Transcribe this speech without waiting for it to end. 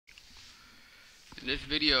In this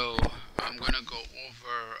video, I'm gonna go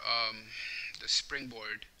over the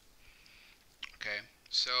springboard. Okay,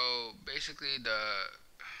 so basically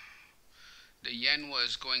the yen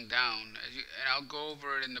was going down, and I'll go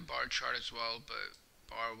over it in the bar chart as well, but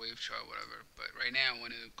bar wave chart, whatever. But right now, I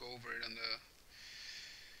want to go over it on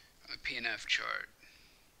the PNF chart.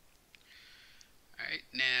 All right,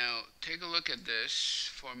 now take a look at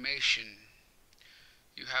this formation.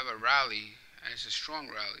 You have a rally, and it's a strong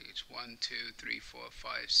rally. It's 1, 2, 3, 4,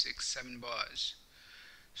 5, 6, 7 bars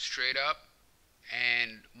straight up.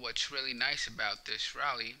 And what's really nice about this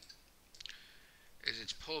rally is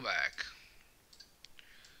its pullback.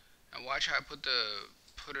 And watch how I put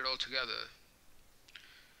it all together.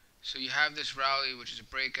 So you have this rally, which is a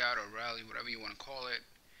breakout or rally, whatever you want to call it,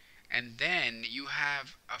 and then you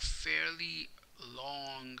have a fairly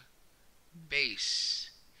long base.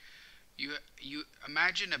 You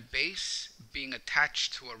imagine a base being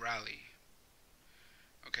attached to a rally,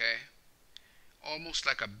 okay? Almost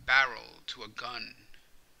like a barrel to a gun,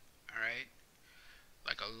 all right?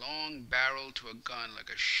 Like a long barrel to a gun,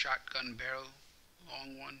 like a shotgun barrel,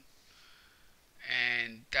 long one.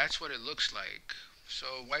 And that's what it looks like.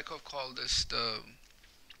 So Wyckoff called this the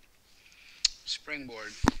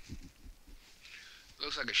springboard. It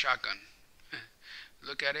looks like a shotgun.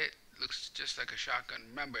 Look at it, looks just like a shotgun.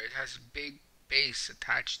 Remember, it has a big base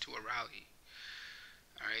attached to a rally.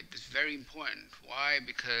 Alright, this is very important. Why?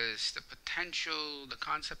 Because the potential, the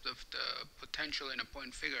concept of the potential in a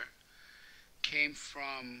point figure came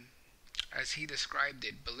from, as he described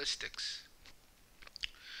it, ballistics.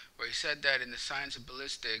 Where he said that in the science of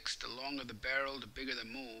ballistics, the longer the barrel, the bigger the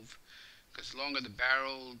move. Because the longer the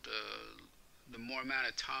barrel, the more amount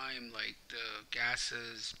of time like the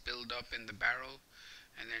gases build up in the barrel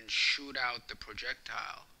and then shoot out the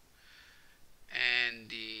projectile.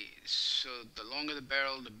 And so the longer the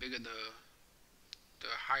barrel, the bigger the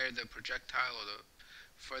higher the projectile, or the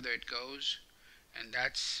further it goes. And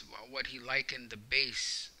that's what he likened the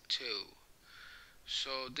base to.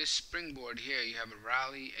 So this springboard here, you have a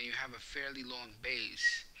rally and you have a fairly long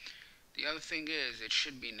base. The other thing is it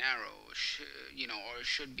should be narrow, or it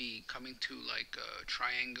should be coming to like a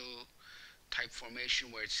triangle type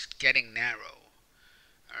formation where it's getting narrow.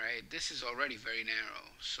 Alright, this is already very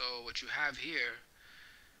narrow. So what you have here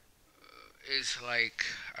is like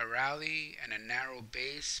a rally and a narrow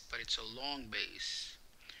base, but it's a long base.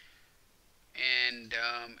 And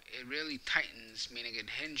it really tightens, meaning it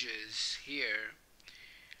hinges here.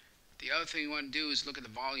 The other thing you want to do is look at the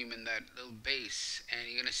volume in that little base, and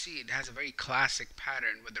you're going to see it has a very classic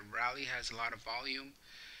pattern where the rally has a lot of volume,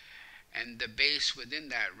 and the base within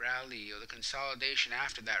that rally, or the consolidation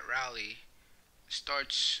after that rally,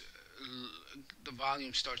 starts, the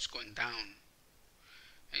volume starts going down.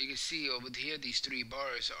 And you can see over here these 3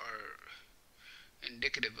 bars are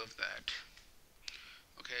indicative of that.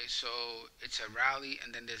 Okay, so it's a rally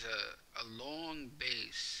and then there's a long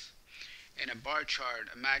base. In a bar chart,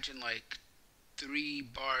 imagine like 3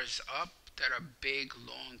 bars up that are big,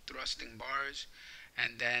 long, thrusting bars,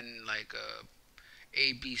 and then like a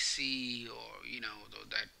ABC, or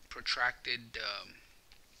that protracted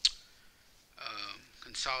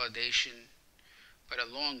consolidation, but a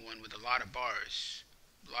long one with a lot of bars.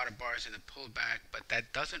 A lot of bars in the pullback, but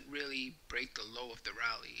that doesn't really break the low of the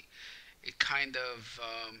rally. It kind of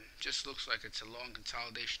just looks like it's a long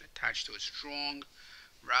consolidation attached to a strong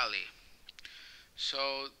rally.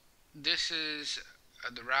 So this is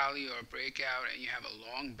the rally or breakout, and you have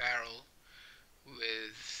a long barrel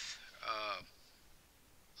with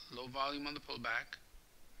low volume on the pullback,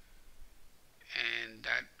 and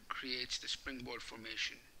that creates the springboard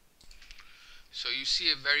formation. So you see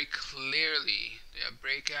it very clearly. They have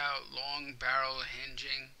breakout, long barrel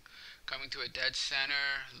hinging, coming to a dead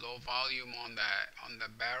center, low volume on the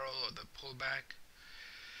barrel or the pullback,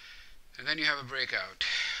 and then you have a breakout.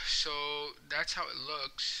 So that's how it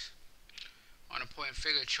looks on a point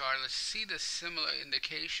figure chart. Let's see the similar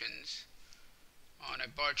indications on a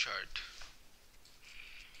bar chart.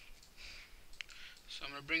 So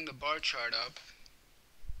I'm going to bring the bar chart up.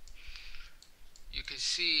 You can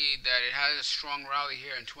see that it has a strong rally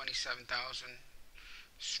here in 27,000.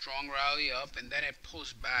 Strong rally up, and then it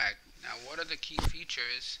pulls back. Now what are the key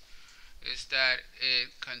features? Is that it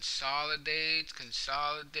consolidates,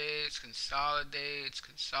 consolidates, consolidates,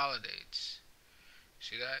 consolidates.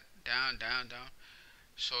 See that? Down, down, down.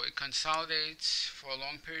 So it consolidates for a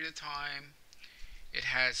long period of time. It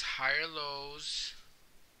has higher lows,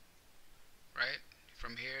 right?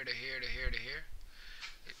 From here to here to here to here.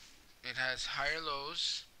 It has higher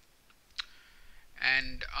lows.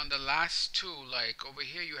 And on the last two, like over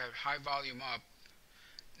here, you have high volume up.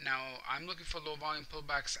 Now Now I'm looking for low volume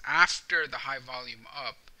pullbacks after the high volume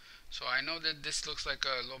up. So I know that this looks like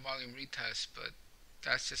a low volume retest, but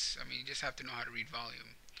that's just, I mean, you just have to know how to read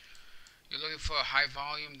volume. You're looking for a high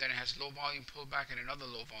volume, then it has low volume pullback and another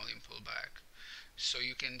low volume pullback. So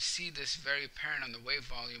you can see this very apparent on the wave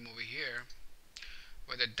volume over here,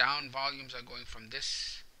 where the down volumes are going from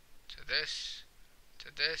this to this to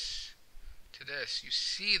this to this. You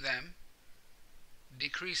see them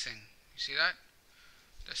decreasing. You see that?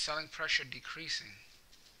 The selling pressure decreasing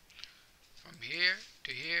from here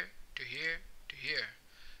to here to here to here.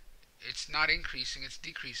 It's not increasing, it's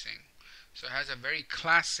decreasing. So it has a very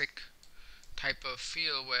classic type of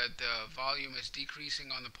feel where the volume is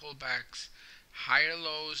decreasing on the pullbacks, higher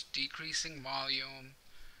lows, decreasing volume,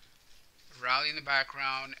 rally in the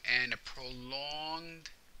background, and a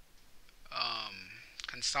prolonged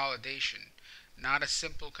consolidation. Not a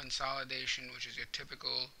simple consolidation, which is your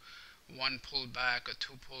typical one pullback or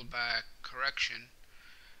two pullback correction,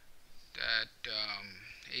 that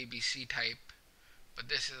ABC type. But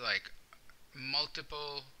this is like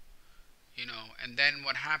multiple, and then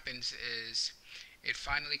what happens is it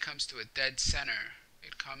finally comes to a dead center.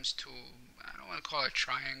 It comes to, I don't want to call it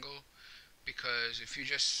triangle, because if you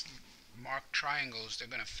just mark triangles, they're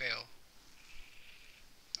going to fail.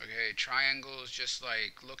 Okay, triangles, just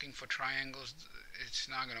like looking for triangles, it's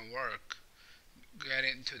not going to work. Get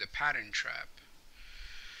into the pattern trap.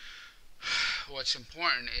 What's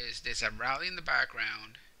important is there's a rally in the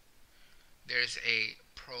background, there's a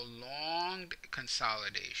prolonged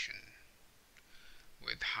consolidation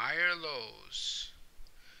with higher lows,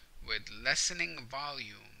 with lessening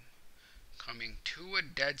volume, coming to a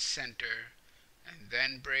dead center, and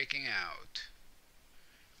then breaking out.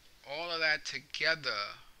 All of that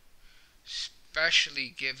together,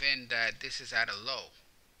 especially given that this is at a low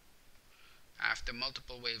after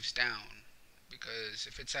multiple waves down, because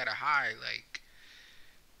if it's at a high, like,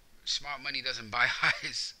 smart money doesn't buy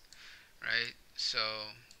highs, right? So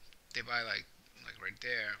they buy like right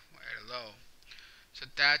there at a low. So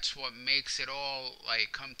that's what makes it all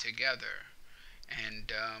like come together.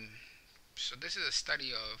 And so this is a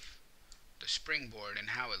study of the springboard and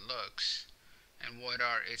how it looks and what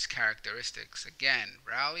are its characteristics. Again,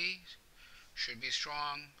 rally should be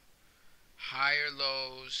strong, higher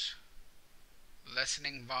lows,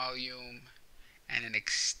 lessening volume, and an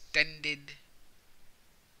extended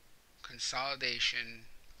consolidation,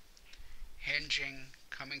 hinging,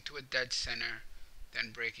 coming to a dead center,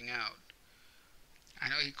 then breaking out. I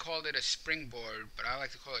know he called it a springboard, but I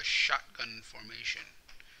like to call it a shotgun formation.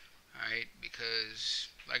 Alright, because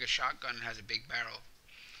like a shotgun, it has a big barrel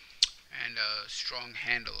and a strong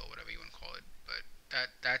handle, or whatever you want to call it. But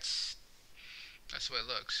that's the way it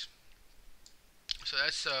looks. So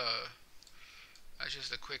that's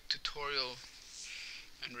just a quick tutorial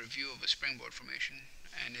and review of a springboard formation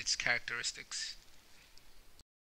and its characteristics.